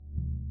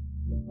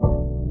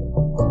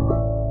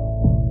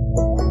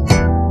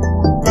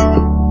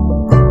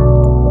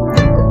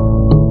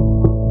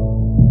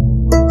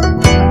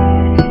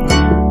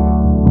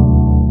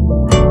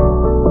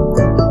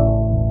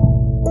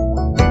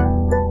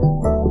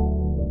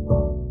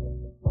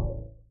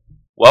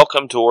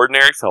Welcome to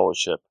Ordinary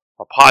Fellowship,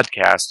 a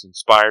podcast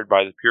inspired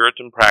by the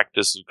Puritan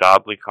practice of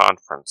godly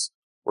conference,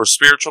 or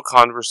spiritual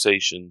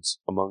conversations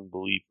among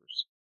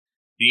believers.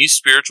 These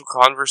spiritual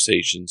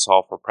conversations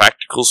offer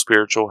practical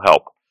spiritual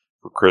help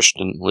for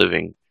Christian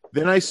living.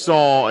 Then I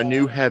saw a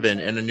new heaven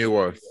and a new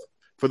earth,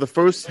 for the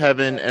first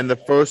heaven and the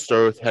first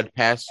earth had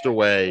passed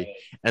away,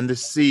 and the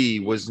sea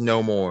was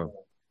no more.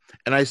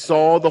 And I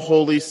saw the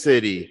holy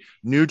city,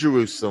 New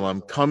Jerusalem,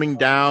 coming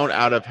down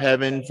out of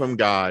heaven from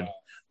God,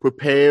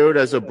 prepared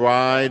as a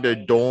bride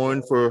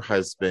adorned for her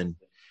husband.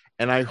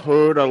 And I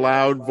heard a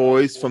loud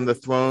voice from the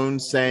throne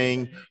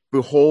saying,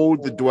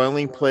 "Behold, the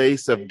dwelling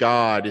place of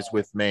God is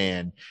with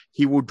man.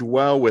 He will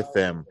dwell with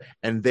them,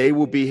 and they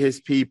will be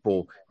his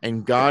people,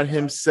 and God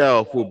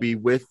himself will be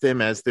with them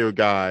as their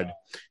God.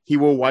 He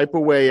will wipe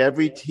away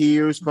every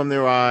tears from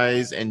their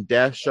eyes, and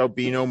death shall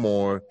be no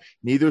more.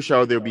 Neither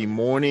shall there be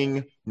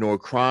mourning, nor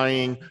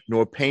crying,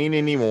 nor pain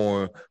any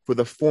more, for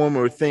the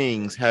former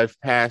things have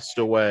passed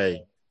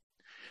away."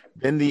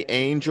 Then the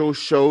angel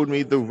showed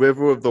me the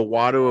river of the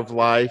water of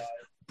life,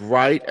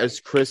 bright as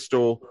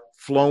crystal,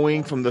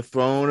 flowing from the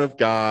throne of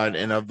God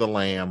and of the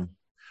Lamb,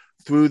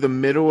 through the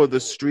middle of the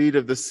street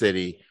of the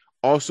city.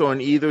 Also on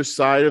either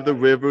side of the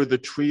river, the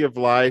tree of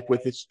life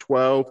with its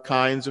 12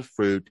 kinds of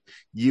fruit,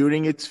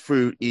 yielding its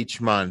fruit each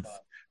month.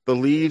 The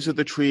leaves of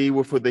the tree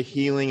were for the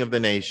healing of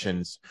the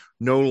nations.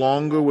 No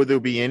longer will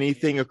there be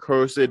anything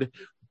accursed,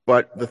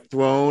 but the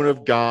throne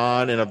of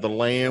God and of the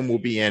Lamb will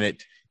be in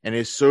it, and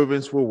his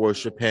servants will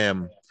worship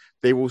him.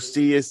 They will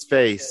see his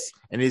face,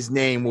 and his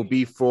name will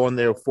be on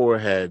their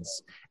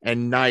foreheads.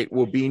 And night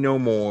will be no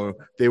more.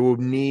 They will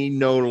need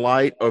no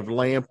light of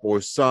lamp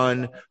or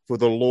sun, for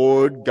the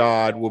Lord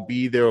God will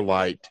be their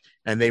light,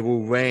 and they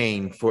will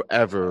reign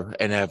forever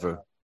and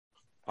ever.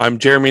 I'm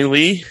Jeremy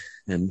Lee,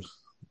 and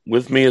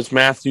with me is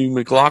Matthew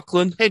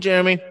McLaughlin. Hey,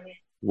 Jeremy.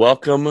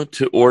 Welcome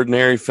to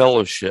Ordinary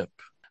Fellowship.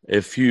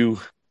 If you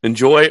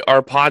enjoy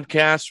our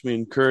podcast, we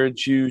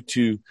encourage you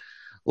to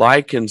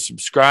like and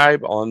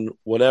subscribe on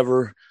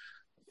whatever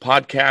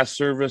podcast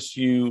service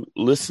you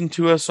listen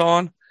to us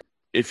on.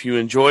 If you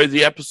enjoy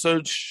the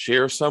episodes,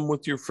 share some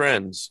with your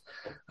friends.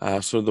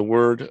 So the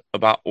word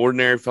about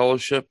Ordinary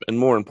Fellowship, and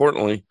more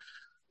importantly,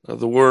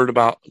 the word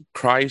about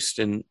Christ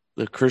and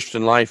the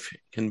Christian life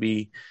can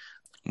be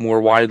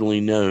more widely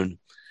known.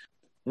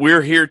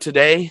 We're here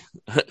today.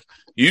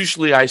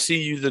 Usually I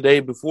see you the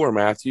day before,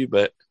 Matthew,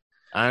 but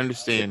I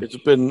understand.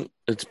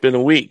 It's been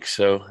a week,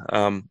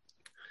 so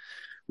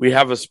we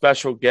have a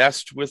special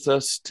guest with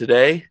us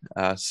today.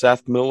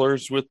 Seth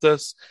Miller's with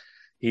us.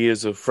 He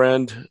is a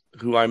friend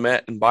who I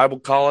met in Bible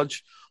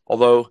college,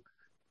 although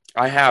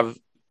I have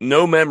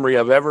no memory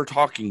of ever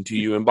talking to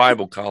you in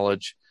Bible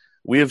college.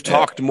 We have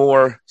talked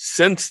more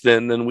since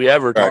then than we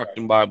ever talked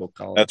in Bible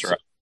college. That's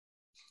right.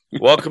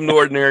 Welcome to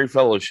Ordinary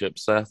Fellowship,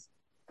 Seth.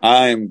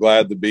 I am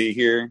glad to be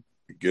here.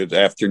 Good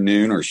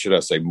afternoon, or should I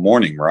say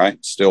morning,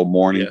 right? Still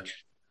morning. Yeah.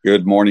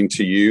 Good morning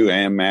to you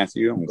and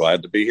Matthew. I'm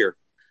glad to be here.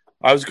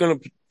 I was going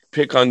to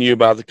pick on you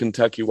about the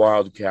Kentucky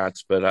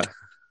Wildcats, but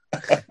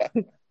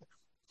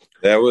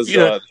that was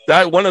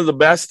that one of the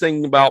best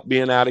things about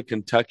being out of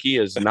Kentucky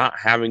is not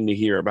having to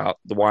hear about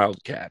the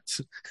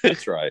Wildcats.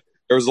 That's right.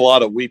 There was a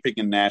lot of weeping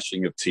and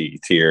gnashing of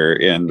teeth here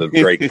in the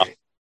great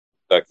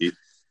Kentucky.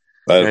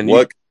 But and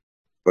what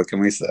can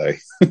we say?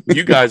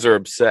 You guys are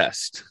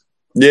obsessed.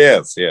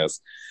 Yes.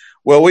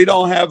 Well, we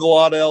don't have a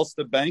lot else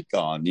to bank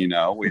on. You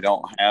know, we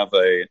don't have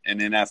an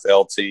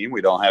NFL team.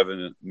 We don't have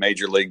a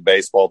Major League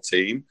Baseball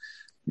team.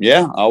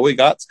 Yeah, all we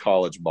got is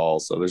college ball,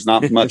 so there's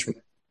not much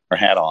our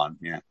hat on.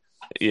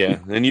 Yeah,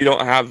 and you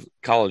don't have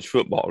college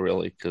football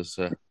really, because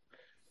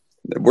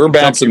we're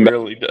bouncing.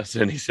 Really does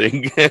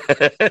anything?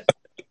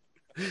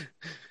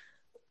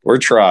 We're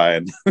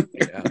trying.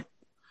 Yeah.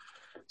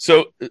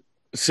 So,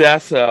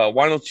 Seth,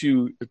 why don't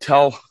you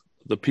tell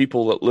the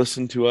people that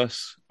listen to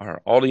us,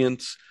 our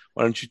audience,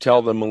 why don't you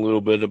tell them a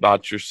little bit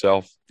about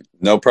yourself?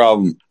 No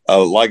problem.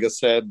 Like I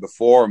said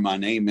before, my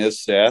name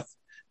is Seth,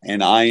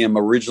 and I am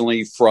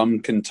originally from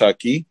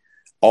Kentucky,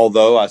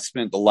 although I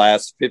spent the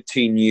last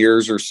 15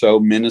 years or so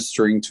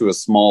ministering to a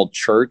small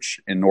church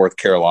in North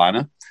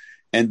Carolina.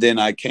 And then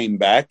I came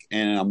back,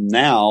 and I'm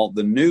now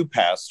the new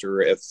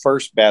pastor at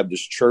First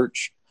Baptist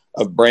Church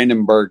of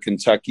Brandenburg,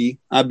 Kentucky.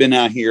 I've been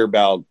out here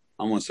about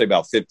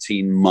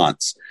 15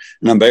 months,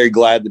 and I'm very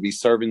glad to be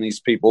serving these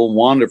people.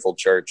 Wonderful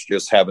church,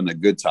 just having a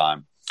good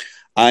time.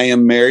 I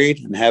am married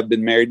and have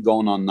been married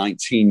going on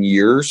 19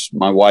 years.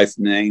 My wife's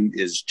name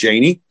is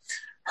Janie.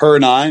 Her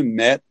and I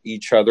met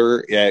each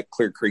other at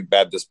Clear Creek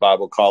Baptist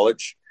Bible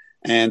College,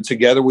 and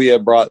together we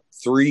have brought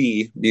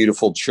 3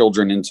 beautiful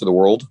children into the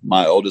world.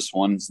 My oldest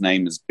one's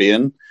name is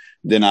Ben.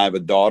 Then I have a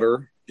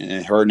daughter,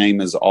 and her name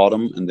is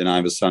Autumn, and then I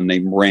have a son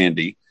named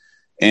Randy.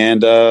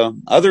 And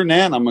other than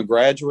that, I'm a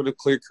graduate of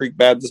Clear Creek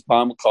Baptist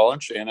Bible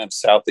College and of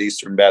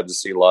Southeastern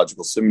Baptist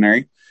Theological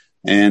Seminary,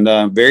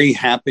 and very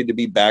happy to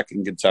be back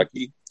in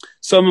Kentucky.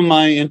 Some of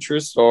my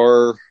interests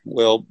are,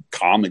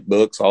 comic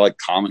books. I like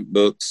comic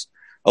books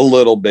a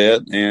little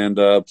bit, and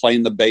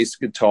playing the bass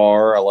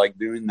guitar. I like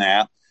doing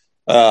that.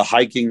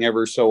 hiking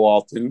ever so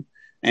often.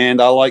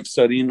 And I like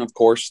studying, of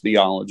course,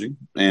 theology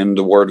and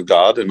the Word of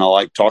God. And I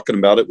like talking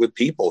about it with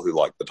people who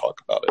like to talk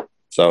about it.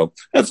 So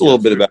that's a little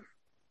bit about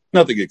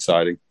nothing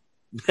exciting.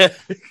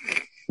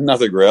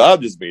 Nothing real.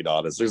 I'm just being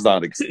honest. There's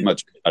not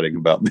much exciting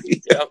about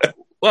me. Yeah.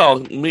 Well,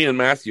 me and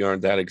Matthew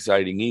aren't that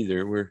exciting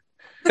either. We're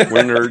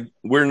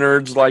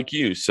nerds like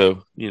you.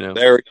 So,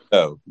 There we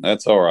go.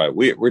 That's all right.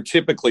 We're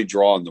typically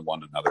drawn to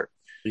one another.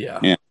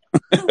 Yeah.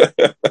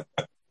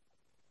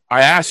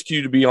 I asked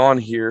you to be on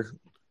here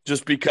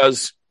just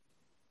because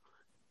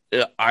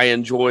I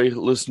enjoy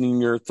listening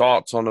to your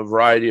thoughts on a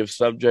variety of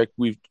subjects.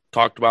 We've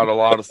talked about a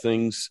lot of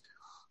things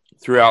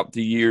throughout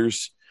the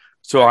years.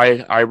 So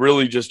I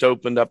really just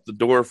opened up the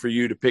door for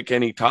you to pick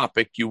any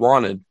topic you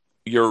wanted.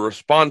 Your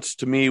response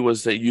to me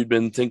was that you'd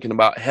been thinking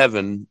about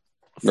heaven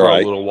for a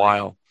little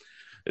while.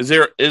 Is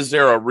there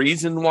a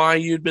reason why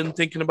you'd been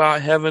thinking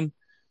about heaven?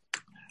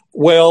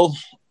 Well,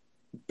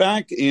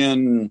 back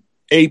in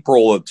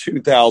April of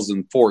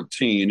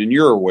 2014, and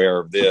you're aware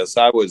of this,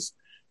 I was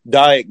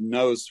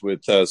diagnosed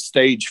with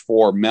stage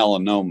 4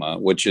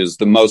 melanoma, which is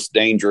the most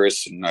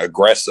dangerous and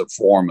aggressive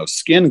form of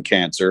skin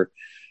cancer.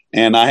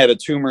 And I had a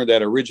tumor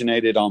that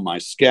originated on my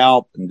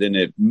scalp, and then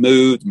it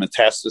moved,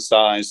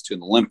 metastasized to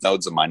the lymph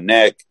nodes of my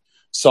neck,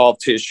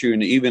 soft tissue,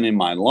 and even in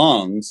my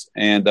lungs.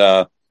 And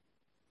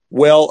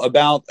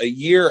about a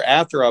year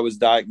after I was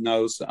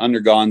diagnosed,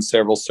 undergone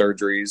several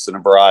surgeries and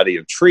a variety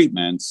of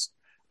treatments,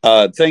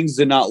 things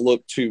did not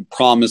look too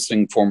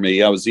promising for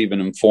me. I was even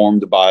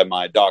informed by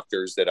my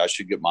doctors that I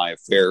should get my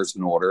affairs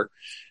in order.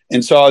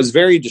 And so I was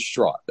very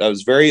distraught. I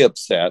was very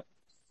upset.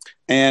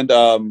 And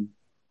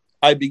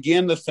I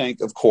began to think,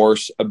 of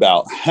course,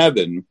 about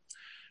heaven,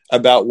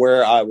 about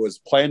where I was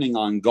planning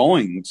on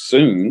going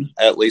soon.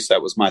 At least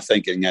that was my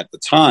thinking at the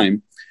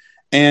time.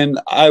 And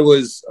I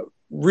was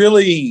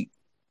really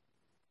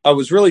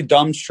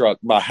dumbstruck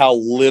by how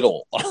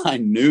little I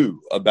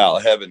knew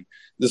about heaven,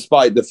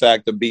 despite the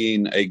fact of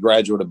being a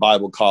graduate of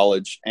Bible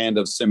college and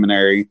of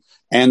seminary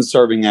and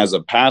serving as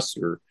a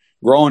pastor.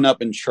 Growing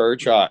up in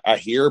church, I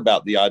hear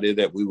about the idea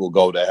that we will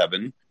go to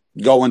heaven.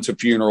 Going to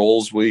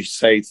funerals, we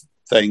say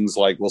things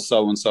like, well,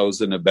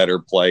 so-and-so's in a better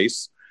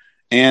place.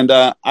 And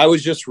I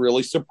was just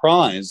really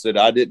surprised that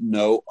I didn't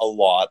know a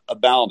lot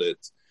about it.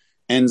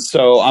 And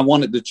so I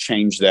wanted to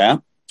change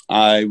that.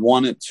 I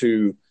wanted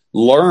to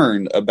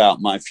learn about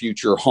my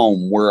future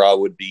home, where I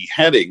would be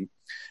heading.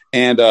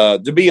 And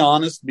to be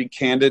honest, to be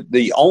candid,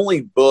 the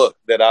only book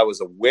that I was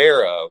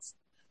aware of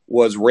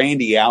was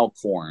Randy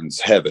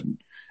Alcorn's Heaven.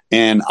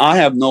 And I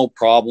have no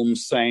problem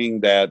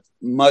saying that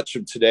much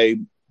of today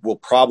will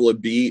probably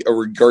be a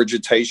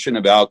regurgitation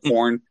of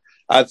Alcorn.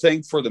 I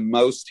think for the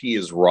most, he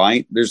is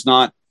right. There's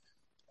not,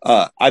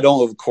 I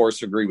don't, of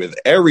course, agree with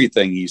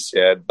everything he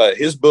said, but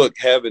his book,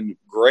 Heaven,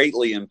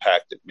 greatly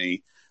impacted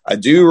me. I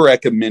do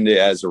recommend it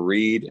as a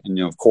read, and,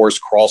 of course,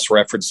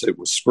 cross-reference it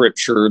with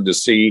scripture to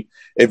see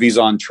if he's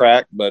on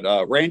track. But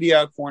Randy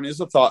Alcorn is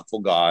a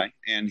thoughtful guy,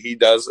 and he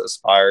does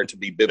aspire to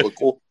be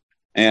biblical.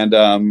 And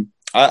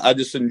I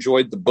just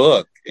enjoyed the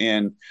book.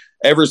 And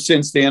ever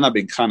since then, I've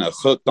been kind of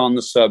hooked on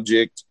the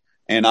subject.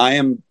 And I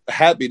am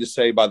happy to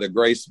say, by the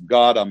grace of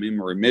God, I'm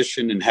in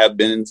remission and have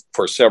been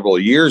for several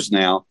years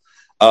now.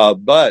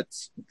 But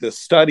the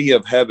study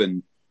of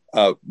heaven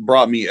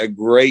brought me a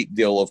great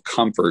deal of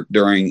comfort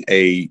during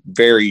a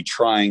very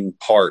trying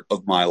part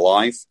of my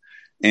life.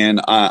 And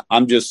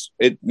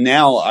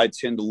now I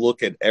tend to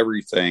look at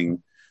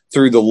everything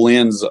through the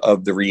lens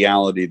of the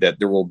reality that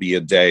there will be a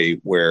day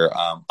where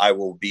I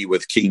will be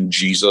with King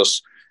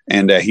Jesus,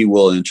 and that he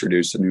will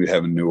introduce a new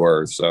heaven, new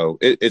earth. So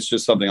it's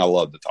just something I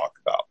love to talk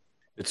about.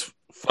 It's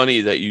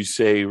funny that you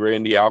say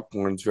Randy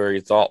Alcorn's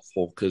very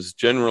thoughtful, because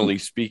generally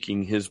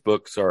speaking, his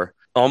books are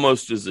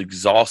almost as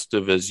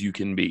exhaustive as you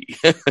can be.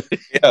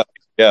 Yeah,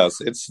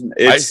 yes.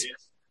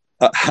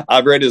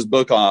 I've read his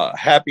book on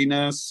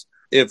happiness,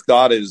 If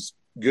God is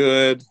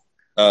Good,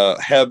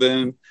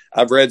 Heaven.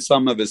 I've read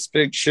some of his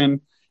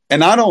fiction.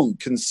 And I don't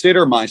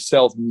consider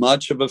myself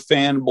much of a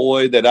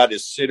fanboy that I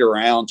just sit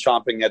around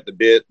chomping at the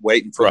bit,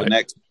 waiting for the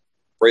next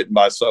written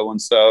by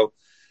so-and-so.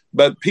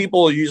 But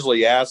people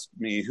usually ask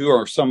me who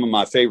are some of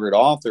my favorite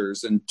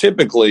authors. And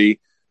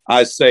typically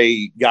I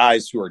say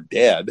guys who are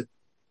dead.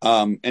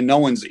 And no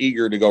one's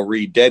eager to go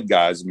read dead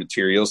guys'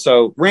 material.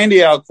 So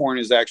Randy Alcorn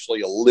is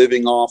actually a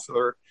living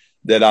author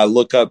that I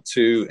look up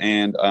to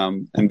and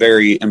am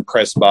very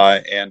impressed by.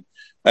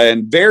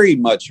 And very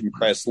much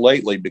impressed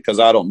lately, because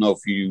I don't know if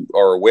you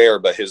are aware,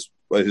 but his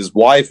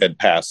wife had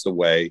passed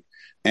away,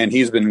 and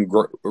he's been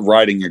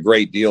writing a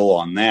great deal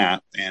on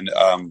that. And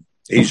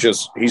he's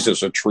just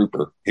a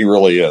trooper. He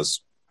really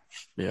is.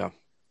 Yeah,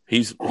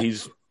 he's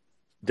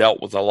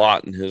dealt with a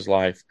lot in his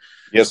life.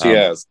 Yes, he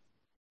has.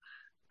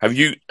 Have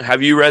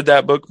you read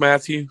that book,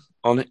 Matthew,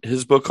 on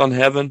his book on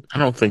heaven? I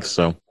don't think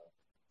so.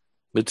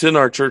 It's in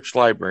our church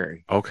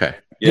library. Okay.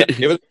 Yeah,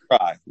 give it a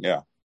try.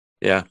 Yeah.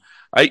 Yeah.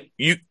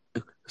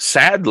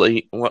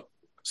 Sadly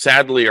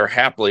or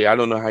happily, I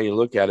don't know how you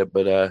look at it,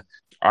 but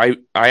I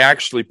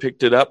actually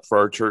picked it up for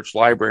our church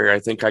library. I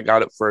think I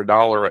got it for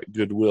 $1 at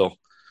Goodwill.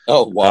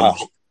 Oh, wow.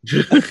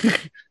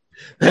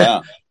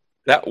 Wow.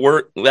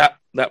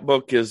 That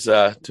book is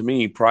to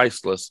me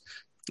priceless.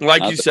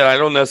 Like you said, I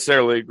don't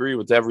necessarily agree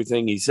with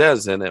everything he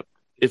says in it.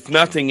 If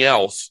nothing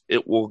else,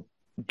 it will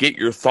get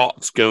your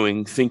thoughts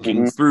going,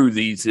 thinking through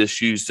these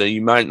issues that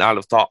you might not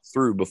have thought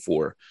through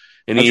before.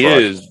 And he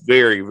is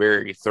very,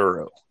 very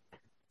thorough.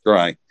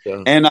 Right.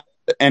 So.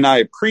 And I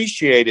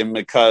appreciate him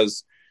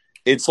because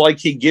it's like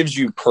he gives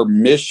you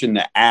permission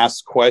to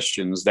ask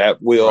questions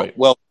that will,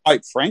 well,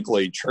 quite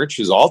frankly,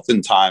 churches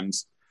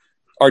oftentimes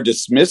are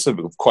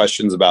dismissive of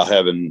questions about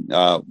heaven.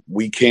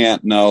 We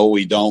can't know.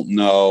 We don't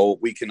know.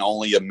 We can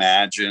only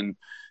imagine.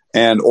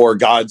 Or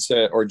God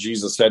said, or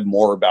Jesus said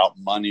more about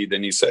money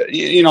than he said,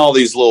 all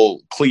these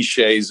little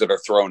cliches that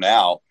are thrown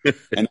out.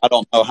 And I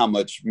don't know how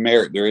much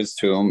merit there is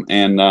to them.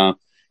 And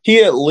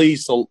he at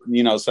least,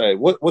 say,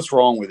 what's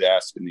wrong with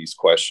asking these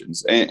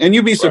questions? And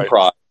you'd be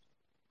surprised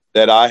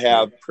that I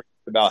have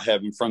preached about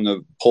heaven from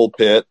the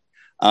pulpit,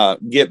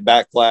 get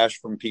backlash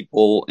from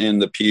people in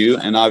the pew.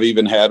 And I've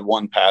even had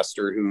one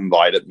pastor who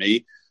invited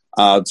me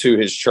to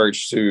his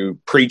church to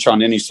preach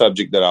on any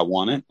subject that I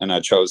wanted. And I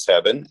chose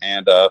heaven.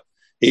 And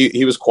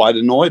he was quite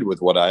annoyed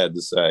with what I had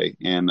to say.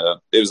 And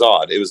it was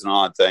odd. It was an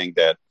odd thing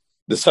that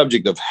the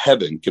subject of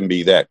heaven can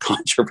be that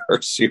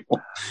controversial.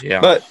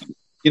 Yeah. But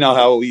you know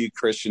how we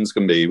Christians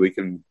can be. We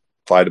can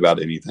fight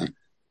about anything.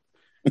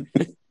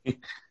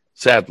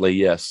 Sadly,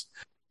 yes.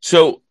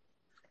 So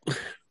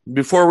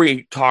before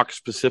we talk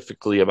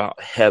specifically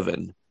about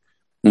heaven,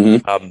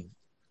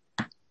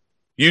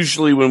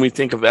 usually when we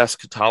think of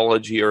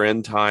eschatology or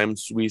end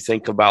times, we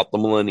think about the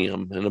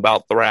millennium and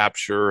about the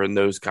rapture and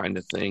those kind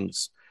of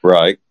things.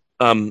 Right.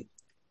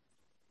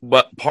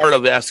 But part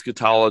of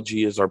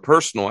eschatology is our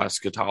personal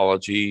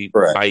eschatology,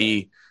 Correct.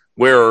 i.e.,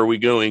 where are we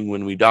going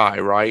when we die,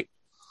 right?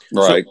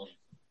 Right. So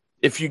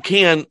if you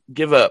can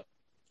give a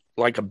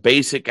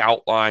basic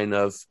outline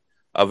of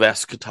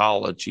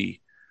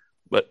eschatology,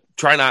 but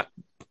try not,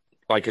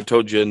 like I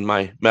told you in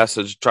my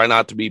message, try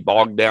not to be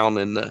bogged down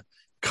in the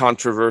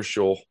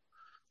controversial,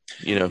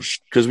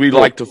 because we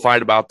like to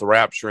fight about the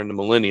rapture and the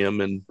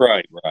millennium. And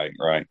Right.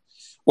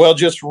 Well,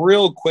 just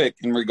real quick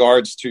in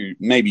regards to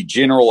maybe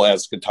general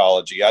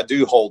eschatology, I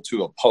do hold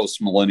to a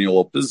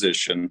post-millennial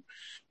position,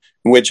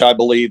 in which I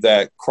believe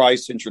that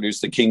Christ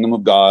introduced the kingdom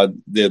of God,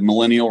 the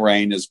millennial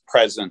reign is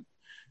present,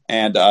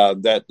 and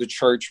that the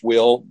church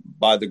will,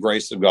 by the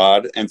grace of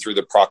God and through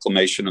the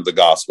proclamation of the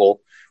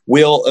gospel,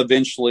 will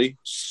eventually,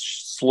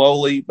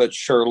 slowly but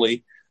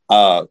surely,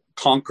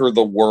 conquer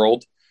the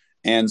world.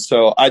 And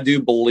so I do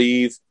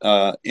believe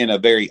in a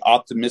very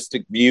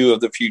optimistic view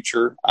of the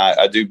future.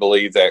 I do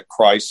believe that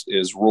Christ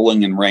is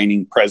ruling and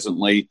reigning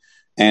presently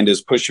and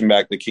is pushing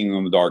back the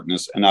kingdom of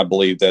darkness. And I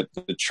believe that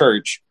the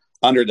church,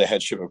 under the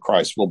headship of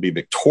Christ, will be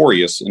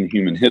victorious in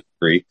human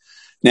history.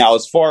 Now,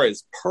 as far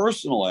as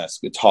personal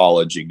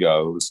eschatology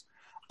goes,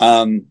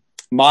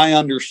 my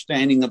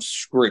understanding of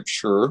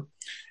Scripture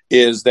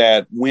is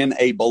that when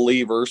a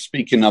believer,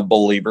 speaking of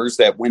believers,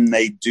 that when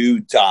they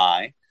do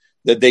die,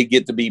 that they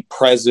get to be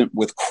present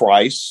with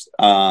Christ.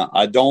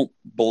 I don't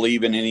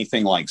believe in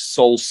anything like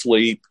soul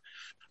sleep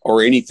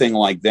or anything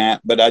like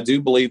that, but I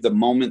do believe the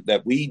moment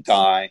that we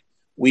die,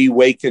 we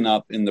waken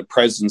up in the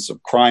presence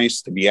of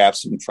Christ, to be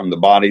absent from the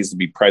bodies, to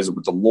be present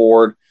with the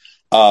Lord.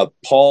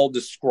 Paul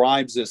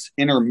describes this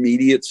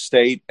intermediate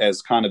state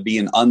as kind of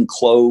being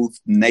unclothed,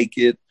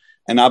 naked,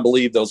 and I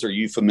believe those are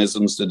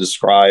euphemisms to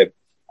describe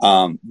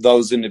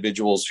those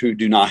individuals who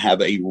do not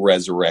have a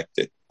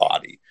resurrected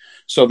body.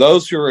 So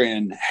those who are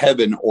in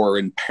heaven or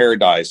in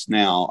paradise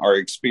now are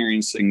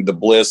experiencing the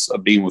bliss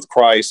of being with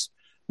Christ,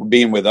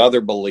 being with other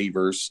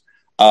believers,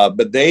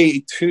 but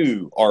they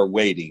too are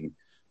waiting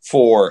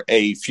for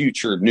a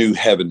future new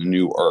heaven and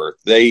new earth.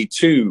 They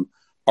too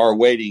are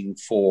waiting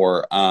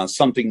for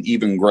something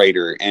even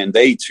greater, and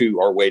they too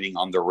are waiting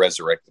on their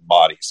resurrected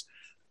bodies.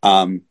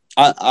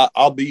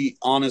 I'll be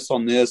honest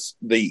on this.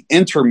 The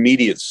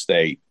intermediate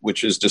state,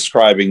 which is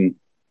describing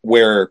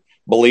where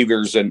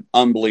believers and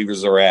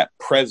unbelievers are at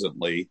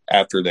presently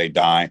after they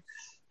die,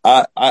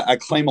 I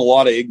claim a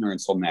lot of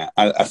ignorance on that.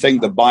 I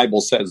think the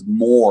Bible says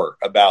more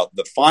about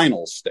the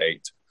final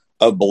state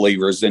of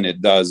believers than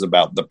it does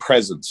about the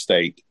present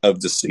state of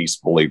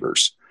deceased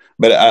believers.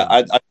 But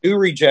I do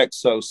reject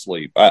soul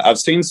sleep. I've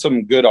seen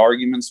some good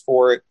arguments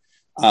for it,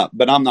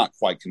 but I'm not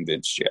quite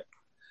convinced yet.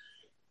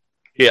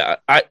 Yeah,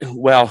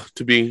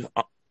 to be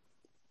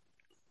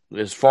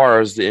as far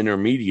as the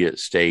intermediate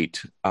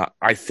state,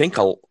 I think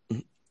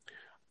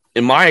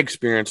in my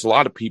experience, a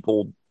lot of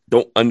people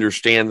don't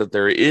understand that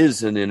there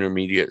is an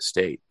intermediate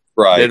state.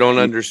 Right. They don't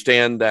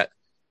understand that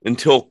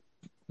until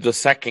the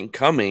second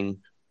coming,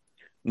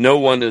 no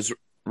one is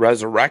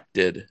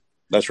resurrected.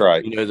 That's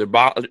right. Their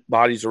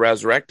bodies are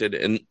resurrected.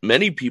 And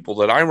many people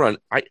that I run,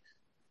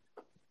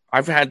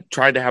 I've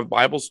tried to have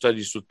Bible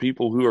studies with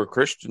people who are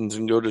Christians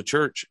and go to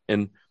church.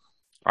 And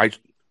I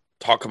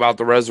talk about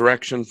the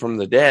resurrection from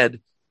the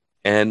dead,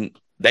 and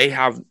they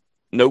have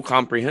no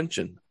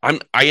comprehension.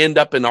 I end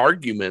up in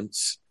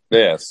arguments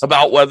yes,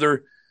 about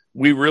whether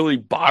we really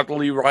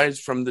bodily rise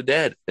from the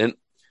dead. And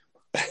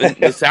And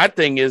the sad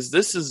thing is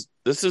this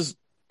is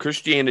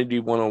Christianity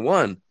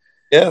 101.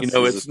 Yes,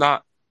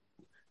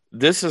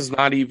 This is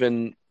not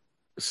even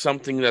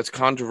something that's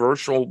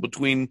controversial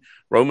between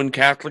Roman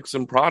Catholics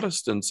and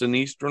Protestants and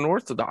Eastern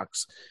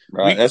Orthodox.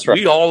 right. That's right.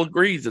 We all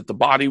agree that the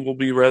body will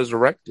be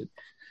resurrected.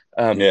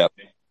 Yeah.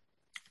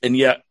 And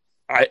yet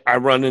I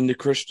run into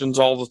Christians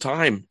all the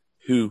time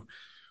who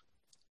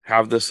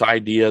have this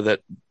idea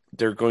that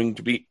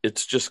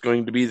it's just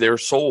going to be their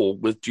soul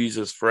with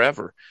Jesus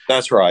forever.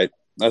 That's right.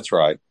 That's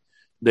right.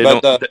 They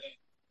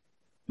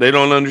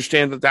don't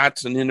understand that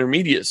that's an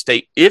intermediate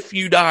state. If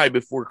you die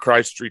before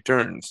Christ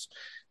returns,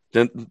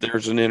 then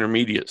there's an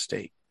intermediate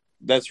state.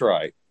 That's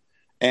right.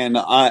 And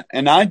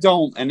I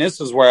don't, and this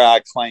is where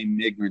I claim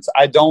ignorance.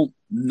 I don't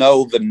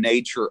know the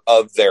nature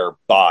of their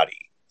body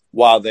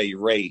while they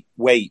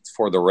wait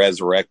for the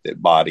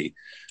resurrected body.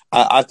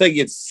 I think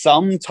it's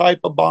some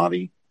type of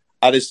body.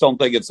 I just don't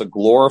think it's a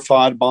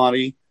glorified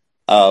body.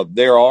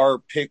 There are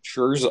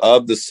pictures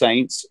of the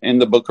saints in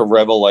the book of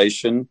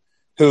Revelation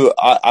who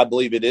I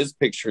believe it is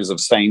pictures of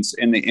saints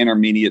in the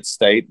intermediate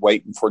state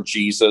waiting for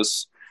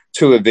Jesus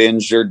to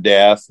avenge their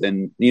death.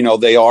 And,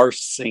 they are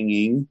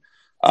singing.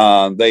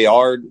 They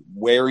are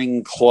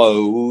wearing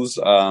clothes.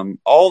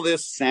 All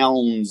this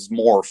sounds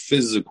more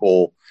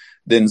physical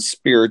than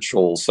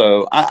spiritual.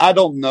 So I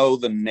don't know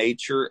the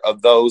nature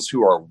of those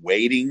who are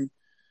waiting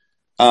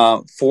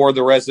for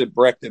the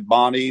resurrected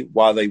body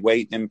while they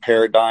wait in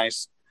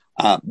paradise.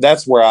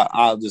 That's where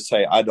I'll just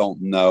say I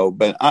don't know,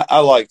 but I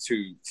like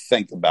to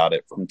think about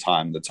it from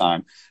time to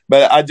time.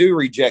 But I do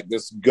reject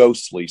this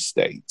ghostly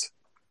state,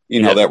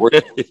 that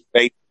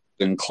we're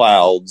in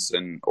clouds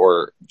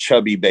or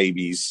chubby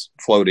babies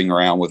floating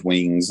around with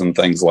wings and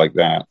things like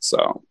that.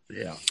 So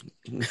yeah,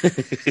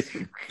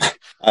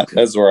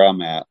 that's where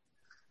I'm at.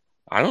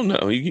 I don't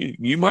know.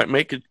 You might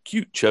make a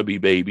cute chubby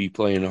baby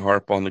playing a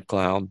harp on the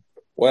cloud.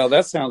 Well,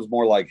 that sounds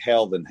more like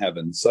hell than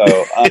heaven. So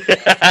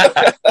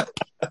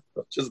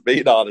just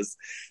being honest.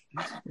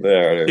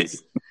 There it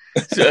is.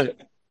 So,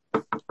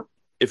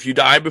 if you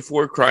die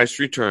before Christ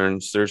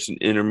returns, there's an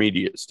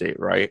intermediate state,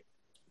 right?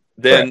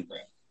 Then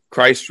Correct.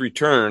 Christ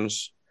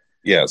returns.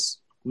 Yes.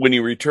 When he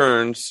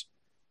returns,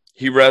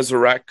 he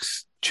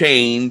resurrects,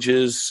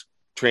 changes,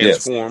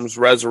 transforms,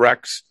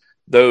 resurrects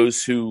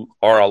those who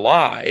are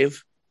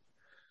alive.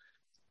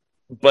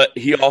 But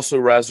he also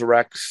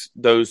resurrects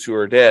those who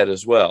are dead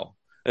as well.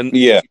 And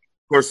of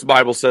course, the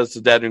Bible says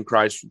the dead in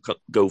Christ will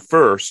go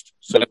first.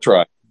 So that's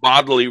right.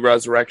 Bodily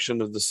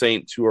resurrection of the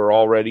saints who are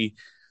already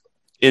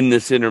in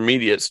this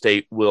intermediate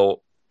state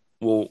will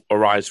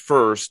arise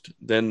first.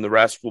 Then the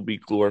rest will be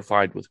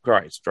glorified with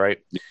Christ, right?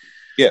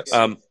 Yes.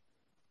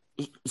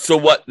 So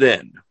what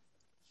then?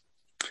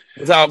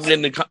 Without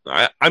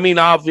getting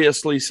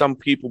obviously some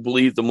people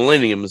believe the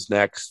millennium is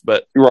next,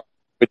 but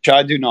which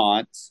I do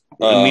not.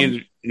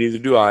 Neither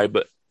do I.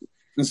 But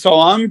and so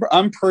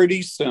I'm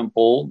pretty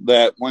simple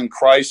that when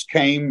Christ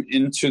came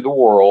into the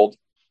world,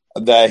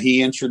 that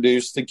he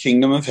introduced the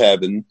kingdom of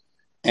heaven,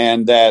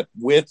 and that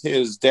with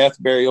his death,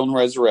 burial, and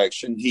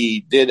resurrection, he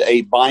did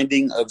a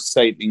binding of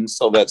Satan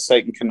so that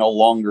Satan can no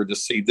longer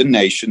deceive the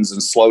nations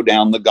and slow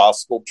down the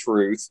gospel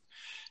truth.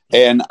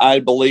 And I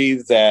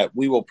believe that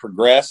we will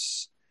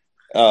progress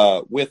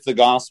with the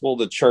gospel.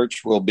 The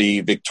church will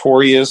be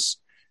victorious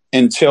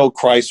until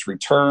Christ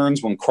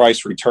returns. When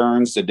Christ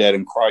returns, the dead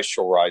in Christ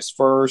shall rise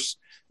first.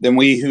 Then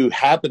we who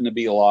happen to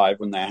be alive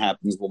when that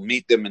happens will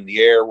meet them in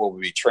the air, will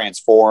be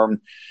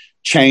transformed,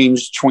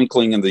 changed,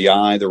 twinkling in the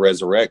eye, the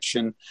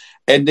resurrection.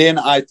 And then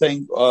I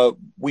think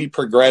we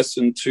progress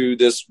into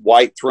this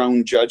white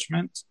throne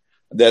judgment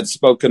that's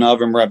spoken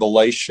of in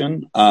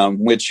Revelation,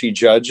 which he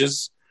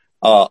judges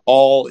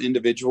all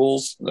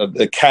individuals,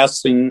 the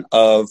casting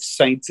of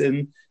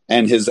Satan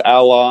and his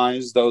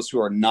allies, those who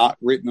are not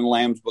written in the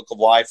Lamb's Book of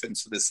Life,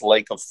 into this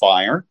lake of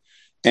fire.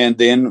 And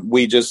then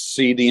we just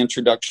see the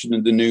introduction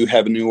of the new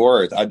heaven, new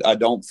earth. I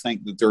don't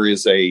think that there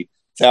is a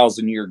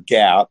 1,000-year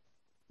gap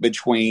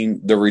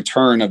between the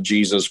return of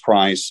Jesus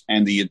Christ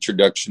and the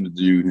introduction of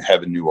the new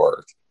heaven, new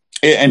earth.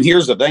 And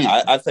here's the thing.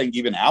 I think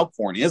even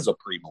Alcorn is a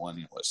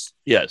premillennialist.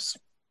 Yes.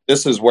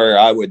 This is where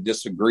I would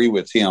disagree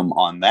with him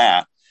on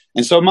that.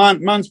 And so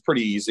mine's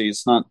pretty easy.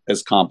 It's not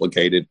as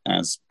complicated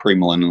as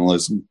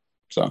premillennialism.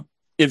 So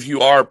if you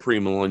are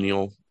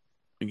premillennial,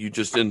 you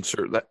just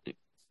insert that.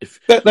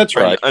 That's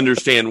right.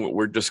 Understand what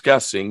we're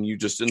discussing. You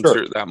just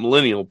insert that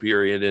millennial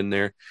period in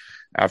there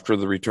after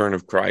the return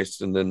of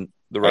Christ, and then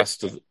the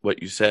rest of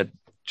what you said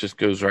just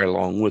goes right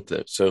along with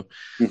it. So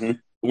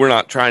we're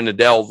not trying to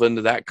delve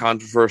into that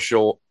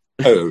controversial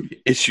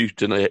issue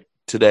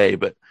today.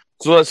 But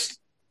so let's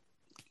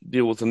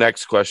deal with the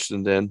next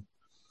question then.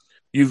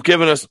 We've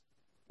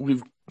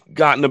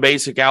gotten a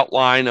basic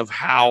outline of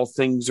how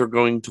things are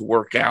going to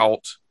work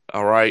out.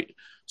 All right.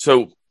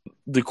 So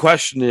the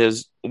question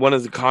is, one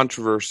of the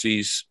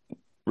controversies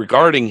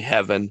regarding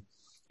heaven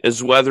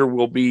is whether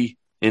we'll be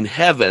in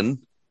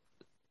heaven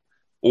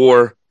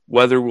or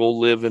whether we'll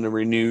live in a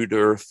renewed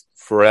earth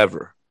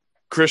forever.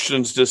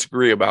 Christians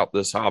disagree about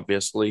this,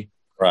 obviously.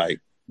 Right.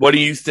 What do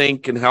you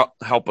think, and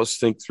help us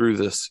think through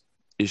this?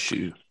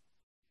 issue.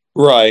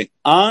 Right.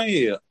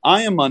 I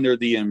am under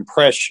the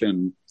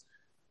impression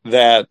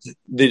that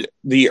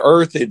the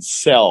earth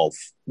itself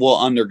will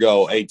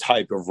undergo a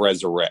type of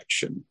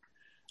resurrection,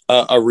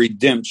 a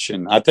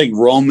redemption. I think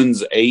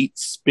Romans 8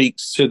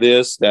 speaks to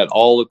this, that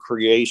all of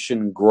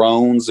creation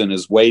groans and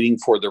is waiting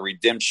for the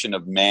redemption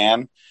of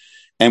man.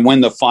 And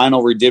when the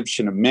final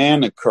redemption of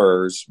man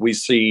occurs, we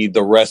see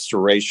the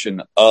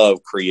restoration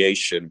of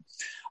creation.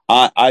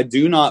 I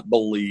do not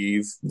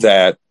believe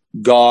that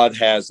God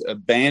has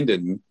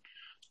abandoned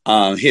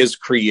his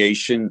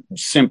creation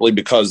simply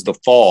because the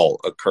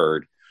fall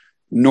occurred,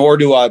 nor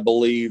do I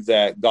believe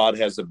that God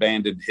has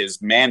abandoned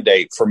his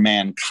mandate for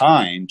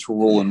mankind to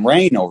rule and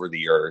reign over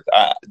the earth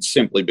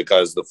simply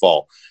because of the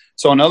fall.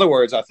 So in other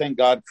words, I think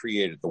God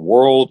created the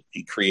world.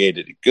 He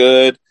created it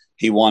good.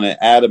 He wanted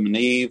Adam and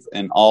Eve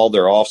and all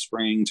their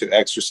offspring to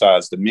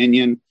exercise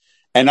dominion.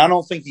 And I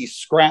don't think he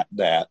scrapped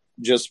that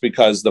just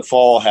because the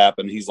fall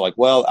happened. He's like,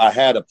 well, I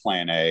had a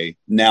plan A.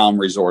 Now I'm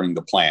resorting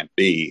to plan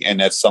B. And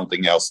that's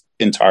something else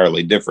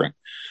entirely different.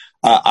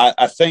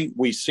 I think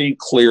we see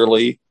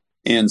clearly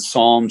in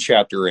Psalm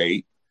chapter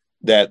 8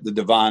 that the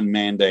divine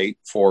mandate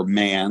for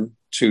man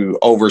to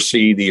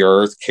oversee the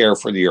earth, care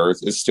for the earth,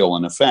 is still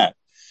in effect.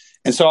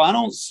 And so I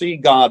don't see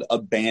God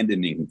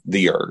abandoning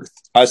the earth.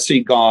 I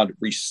see God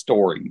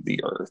restoring the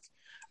earth.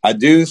 I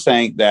do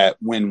think that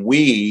when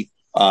we,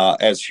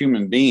 as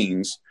human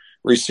beings,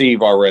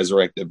 receive our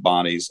resurrected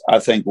bodies, I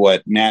think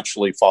what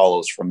naturally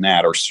follows from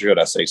that, or should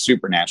I say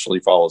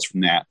supernaturally follows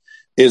from that,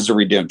 is the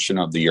redemption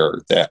of the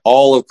earth, that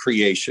all of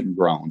creation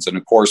groans. And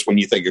of course, when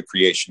you think of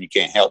creation, you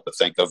can't help but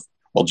think of,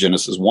 well,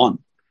 Genesis 1.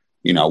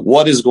 You know,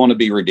 what is going to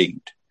be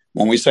redeemed?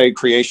 When we say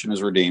creation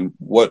is redeemed,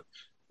 what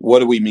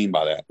do we mean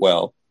by that?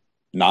 Well,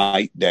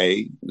 night,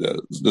 day,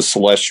 the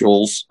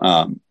celestials,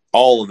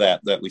 all of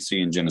that we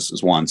see in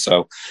Genesis 1.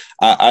 So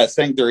I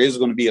think there is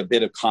going to be a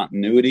bit of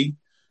continuity,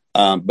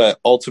 but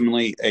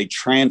ultimately a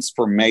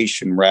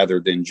transformation rather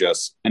than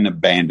just an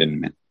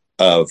abandonment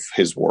of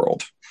his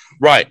world.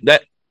 Right.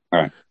 All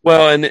right.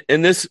 Well,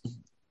 and this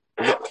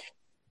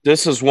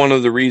is one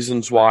of the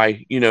reasons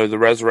why, the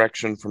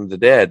resurrection from the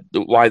dead,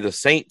 why the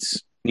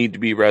saints need to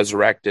be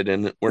resurrected,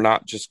 and we're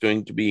not just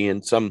going to be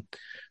in some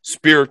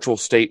spiritual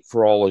state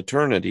for all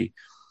eternity.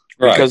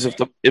 Right. Because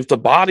if the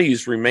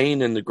bodies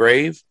remain in the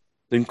grave,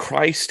 then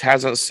Christ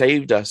hasn't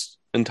saved us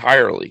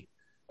entirely.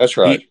 That's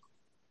right.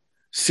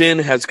 Sin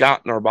has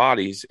gotten our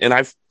bodies. And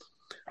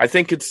I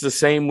think it's the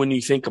same when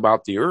you think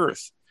about the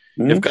earth.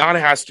 Mm-hmm. If God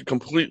has to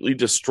completely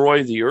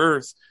destroy the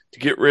earth to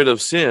get rid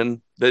of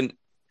sin, then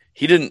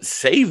he didn't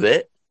save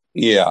it.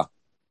 Yeah.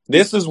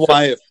 This is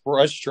why it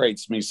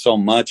frustrates me so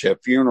much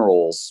at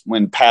funerals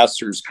when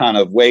pastors kind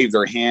of wave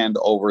their hand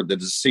over the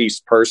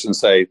deceased person and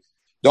say,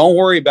 don't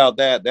worry about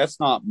that. That's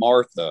not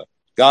Martha.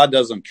 God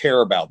doesn't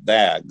care about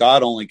that.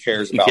 God only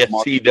cares about yes,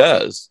 Martha. He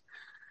does.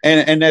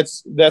 And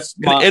that's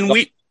my, and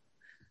we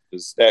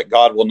is that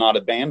God will not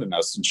abandon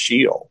us in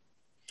Sheol.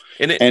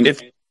 And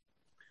if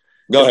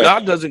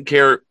God doesn't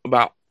care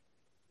about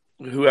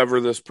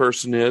whoever this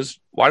person is,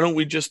 why don't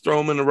we just throw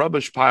them in a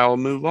rubbish pile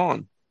and move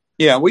on?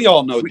 Yeah, we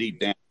all know deep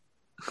down.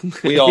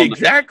 We all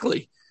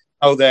exactly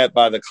know that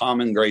by the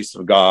common grace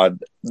of God.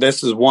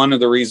 This is one of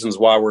the reasons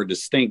why we're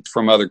distinct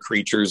from other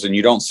creatures, and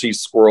you don't see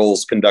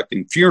squirrels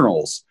conducting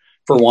funerals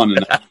for one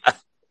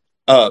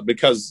another,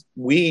 because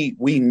we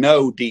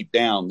know deep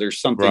down there's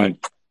something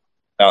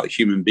about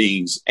human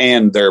beings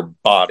and their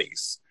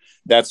bodies.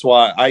 That's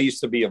why I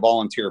used to be a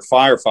volunteer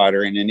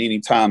firefighter, and then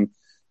anytime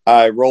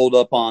I rolled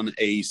up on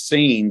a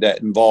scene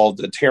that involved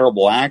a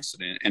terrible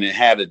accident and it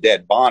had a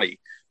dead body,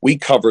 we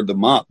covered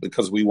them up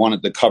because we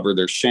wanted to cover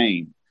their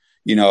shame.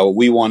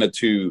 We wanted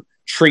to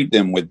treat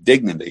them with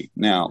dignity.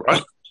 Now,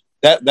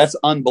 that's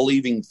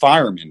unbelieving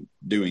firemen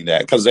doing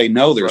that because they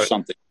know there's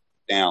something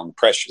down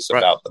precious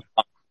about them.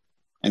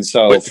 And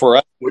so for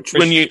us,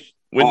 when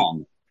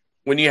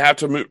you have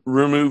to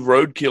remove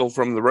roadkill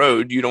from the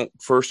road, you don't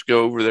first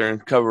go over there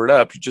and cover it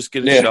up. You just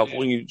get a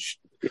shovel and you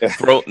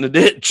throw it in the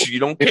ditch. You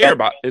don't care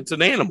about it. It's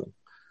an animal.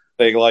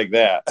 Thing like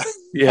that.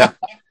 Yeah.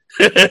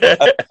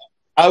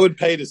 I would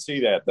pay to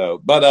see that though.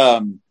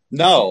 But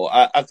no,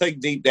 I think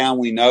deep down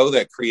we know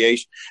that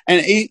creation,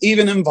 and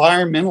even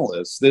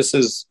environmentalists, this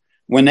is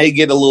when they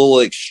get a little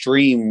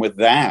extreme with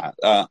that.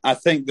 I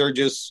think they're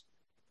just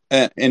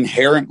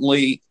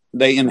inherently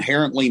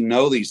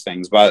know these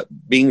things by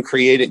being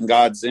created in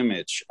God's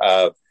image,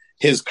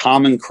 his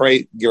common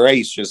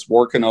grace just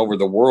working over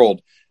the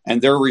world. And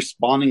they're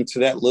responding to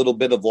that little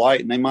bit of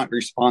light, and they might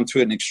respond to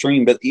it in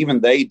extreme, but even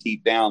they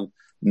deep down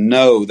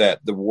know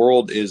that the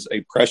world is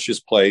a precious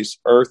place.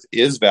 Earth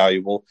is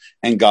valuable,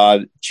 and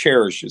God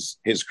cherishes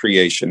his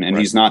creation. And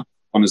he's not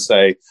going to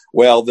say,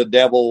 well, the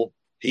devil,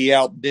 he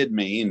outdid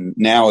me and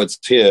now it's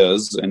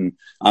his, and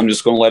I'm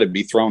just going to let it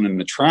be thrown in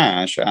the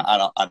trash.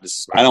 I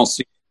don't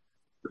see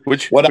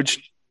not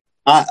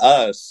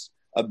us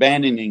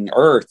abandoning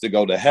earth to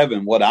go to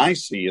heaven. What I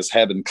see is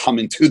heaven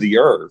coming to the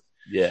earth.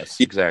 Yes,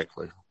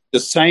 exactly. The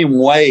same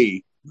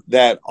way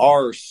that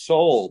our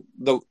soul,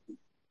 the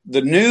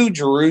New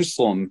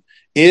Jerusalem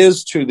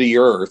is to the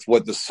earth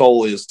what the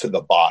soul is to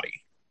the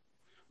body.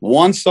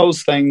 Once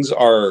those things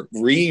are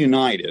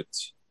reunited,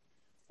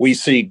 we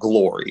see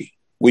glory,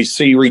 we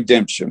see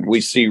redemption,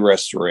 we see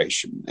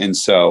restoration. And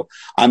so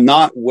I'm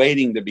not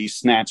waiting to be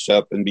snatched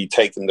up and be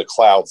taken to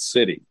Cloud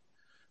City.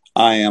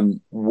 I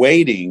am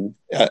waiting,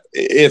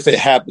 if it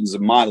happens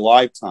in my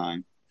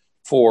lifetime,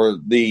 for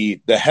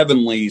the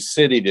heavenly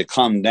city to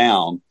come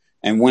down.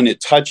 And when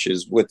it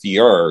touches with the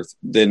earth,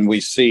 then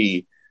we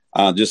see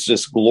just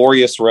this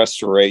glorious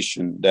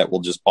restoration that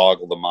will just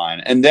boggle the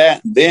mind. And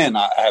then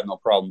I have no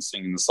problem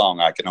singing the song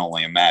I Can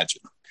Only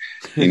Imagine,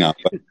 you know.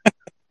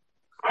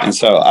 And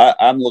so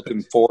I'm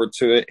looking forward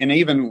to it. And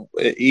even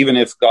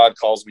if God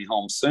calls me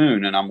home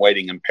soon and I'm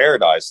waiting in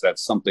paradise,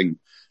 that's something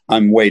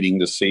I'm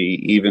waiting to see,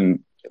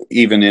 even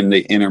in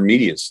the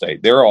intermediate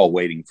state. They're all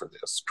waiting for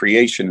this.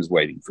 Creation is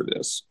waiting for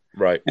this.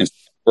 Right. And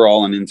we're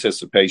all in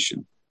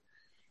anticipation.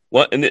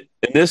 Well, and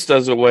this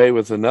does away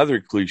with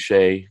another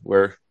cliche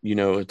where, you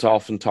know, it's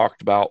often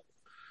talked about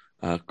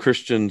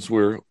Christians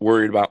were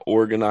worried about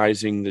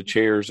organizing the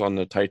chairs on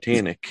the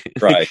Titanic.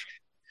 Right.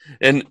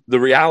 And the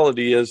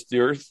reality is the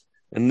earth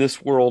and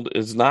this world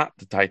is not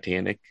the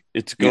Titanic.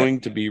 It's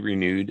going to be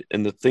renewed,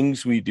 and the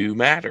things we do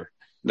matter.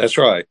 That's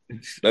right.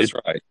 That's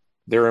right.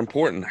 They're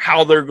important.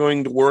 How they're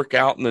going to work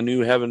out in the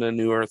new heaven and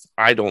new earth,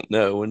 I don't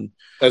know. And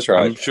that's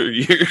right. I'm sure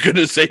you're going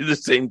to say the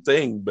same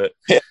thing, but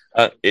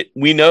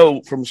we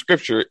know from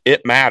Scripture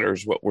it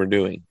matters what we're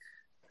doing.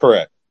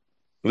 Correct.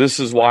 This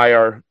is why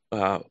our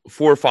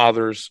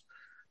forefathers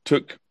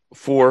took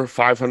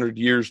 400-500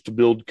 years to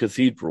build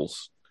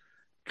cathedrals,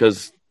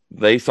 because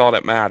they thought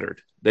it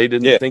mattered. They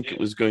didn't think it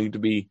was going to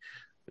be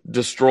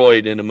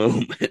destroyed in a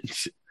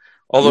moment.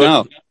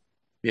 Although,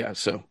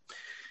 so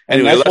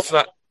anyway,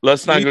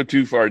 let's not go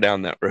too far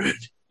down that road.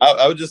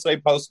 I would just say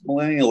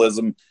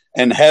post-millennialism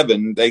and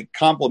heaven, they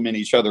complement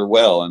each other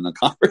well in the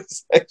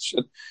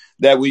conversation,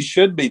 that we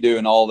should be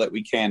doing all that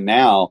we can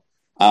now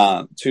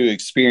to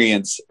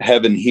experience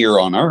heaven here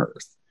on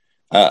earth.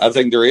 I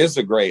think there is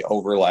a great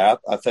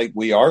overlap. I think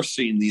we are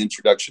seeing the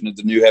introduction of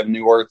the new heaven,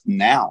 new earth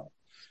now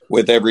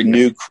with every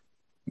new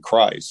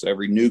Christ,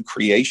 every new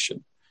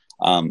creation.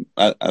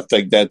 I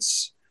think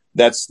that's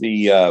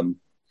the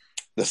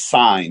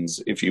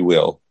signs, if you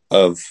will,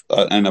 of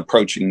an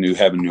approaching new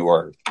heaven, new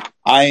earth.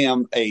 I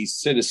am a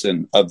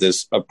citizen of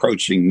this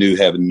approaching new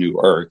heaven, new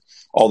earth,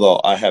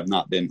 although I have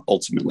not been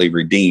ultimately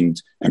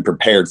redeemed and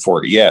prepared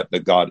for it yet.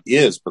 But God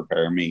is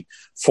preparing me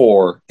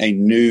for a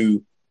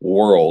new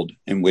world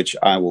in which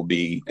I will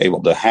be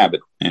able to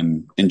habit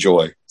and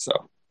enjoy.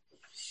 So,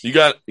 you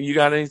got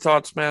any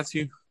thoughts,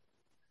 Matthew?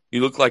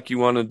 You look like you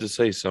wanted to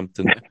say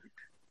something.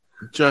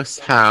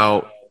 Just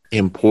how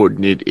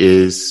important it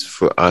is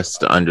for us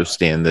to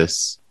understand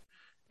this,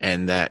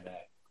 and that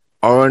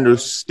our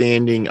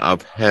understanding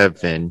of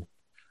heaven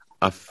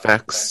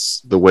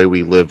affects the way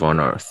we live on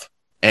earth.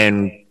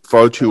 And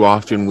far too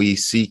often we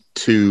seek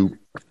to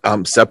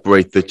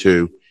separate the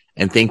two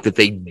and think that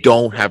they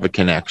don't have a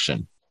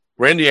connection.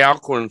 Randy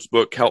Alcorn's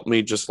book helped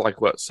me, just like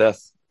what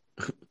Seth.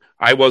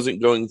 I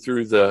wasn't going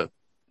through the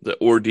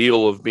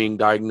ordeal of being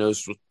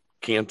diagnosed with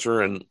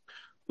cancer and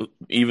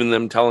even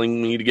them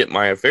telling me to get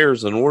my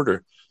affairs in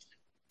order.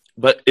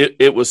 But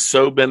it was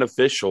so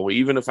beneficial.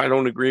 Even if I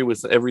don't agree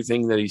with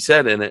everything that he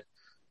said in it,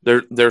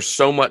 there's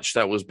so much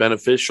that was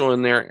beneficial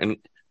in there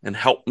and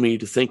helped me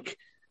to think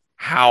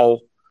how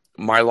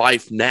my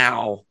life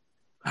now,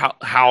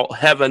 how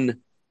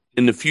heaven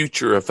in the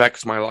future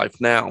affects my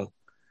life now.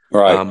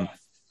 Right.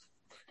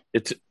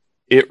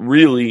 It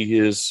really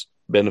is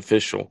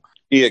beneficial.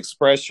 The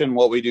expression,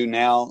 what we do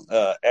now,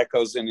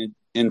 echoes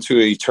into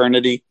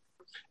eternity,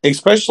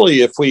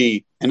 especially if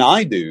we, and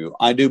I do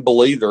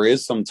believe there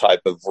is some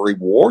type of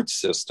reward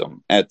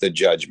system at the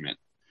judgment.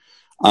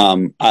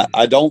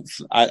 I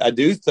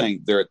do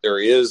think there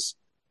is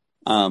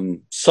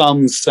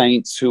some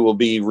saints who will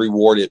be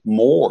rewarded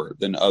more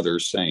than other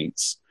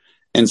saints.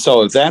 And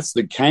so if that's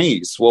the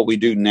case, what we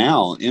do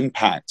now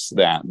impacts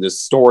that,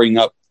 this storing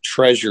up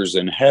treasures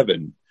in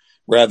heaven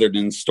rather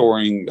than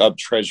storing up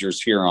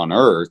treasures here on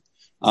earth.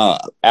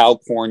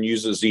 Alcorn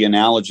uses the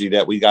analogy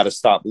that we got to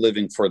stop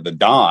living for the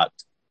dot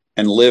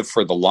and live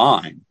for the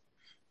line.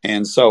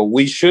 And so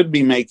we should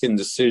be making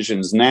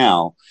decisions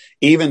now,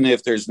 even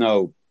if there's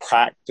no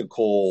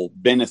practical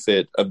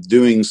benefit of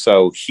doing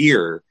so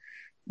here.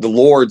 The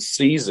Lord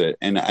sees it.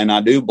 And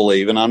I do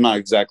believe, and I'm not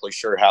exactly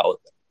sure how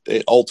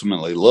it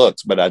ultimately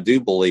looks, but I do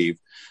believe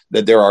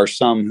that there are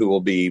some who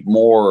will be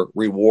more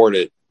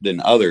rewarded than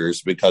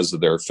others because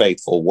of their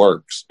faithful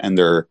works and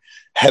their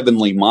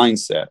heavenly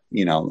mindset.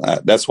 You know,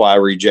 that's why I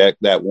reject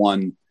that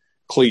one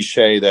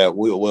cliche that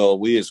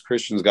we as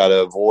Christians got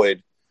to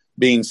avoid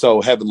being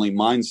so heavenly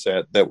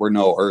mindset that we're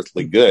no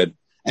earthly good.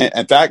 And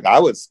in fact, I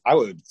would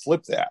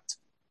flip that.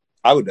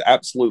 I would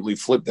absolutely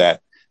flip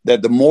that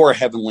the more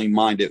heavenly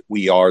minded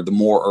we are, the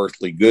more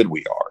earthly good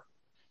we are.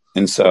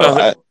 And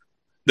so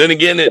then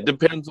again, it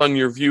depends on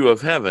your view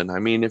of heaven. I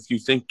mean, if you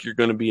think you're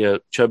going to be a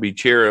chubby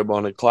cherub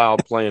on a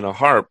cloud playing a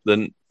harp,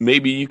 then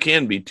maybe you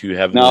can be too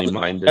heavenly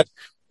minded.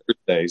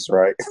 Thursdays,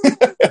 right?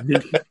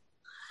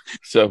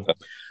 So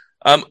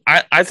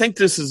I think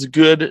this is a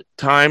good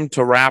time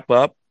to wrap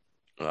up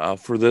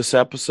for this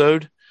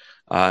episode.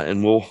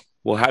 And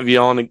we'll have you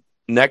on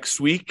next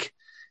week,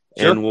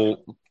 Sure. and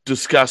we'll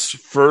discuss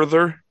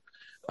further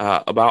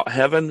about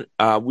heaven.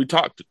 We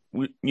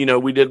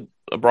did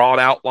a broad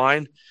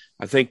outline.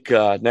 I think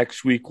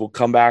next week we'll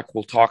come back.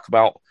 We'll talk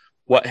about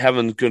what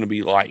heaven's going to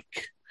be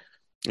like,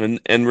 and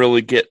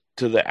really get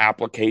to the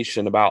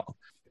application about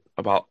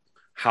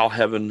how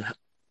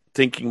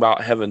thinking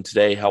about heaven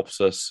today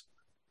helps us.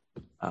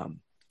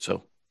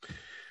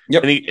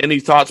 Yep. Any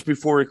thoughts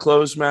before we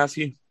close,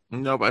 Matthew?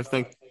 Nope, I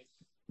think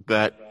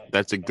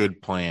that's a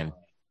good plan.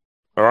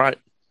 All right.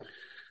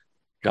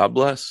 God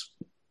bless.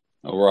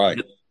 All right.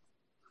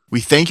 We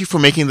thank you for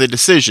making the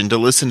decision to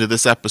listen to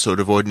this episode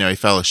of Ordinary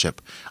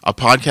Fellowship, a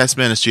podcast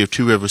ministry of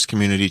Two Rivers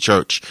Community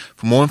Church.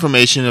 For more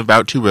information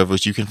about Two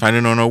Rivers, you can find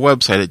it on our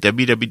website at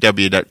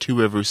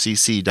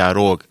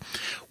www.tworiverscc.org.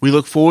 We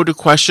look forward to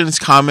questions,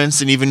 comments,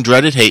 and even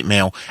dreaded hate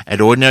mail at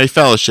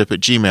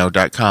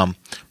ordinaryfellowship@gmail.com.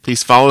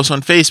 Please follow us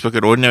on Facebook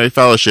at Ordinary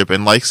Fellowship,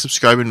 and like,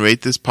 subscribe, and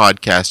rate this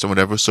podcast on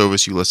whatever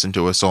service you listen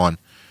to us on.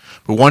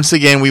 But once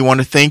again, we want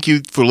to thank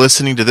you for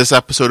listening to this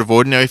episode of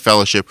Ordinary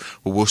Fellowship,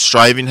 where we're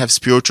striving to have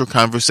spiritual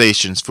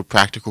conversations for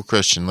practical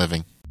Christian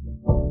living.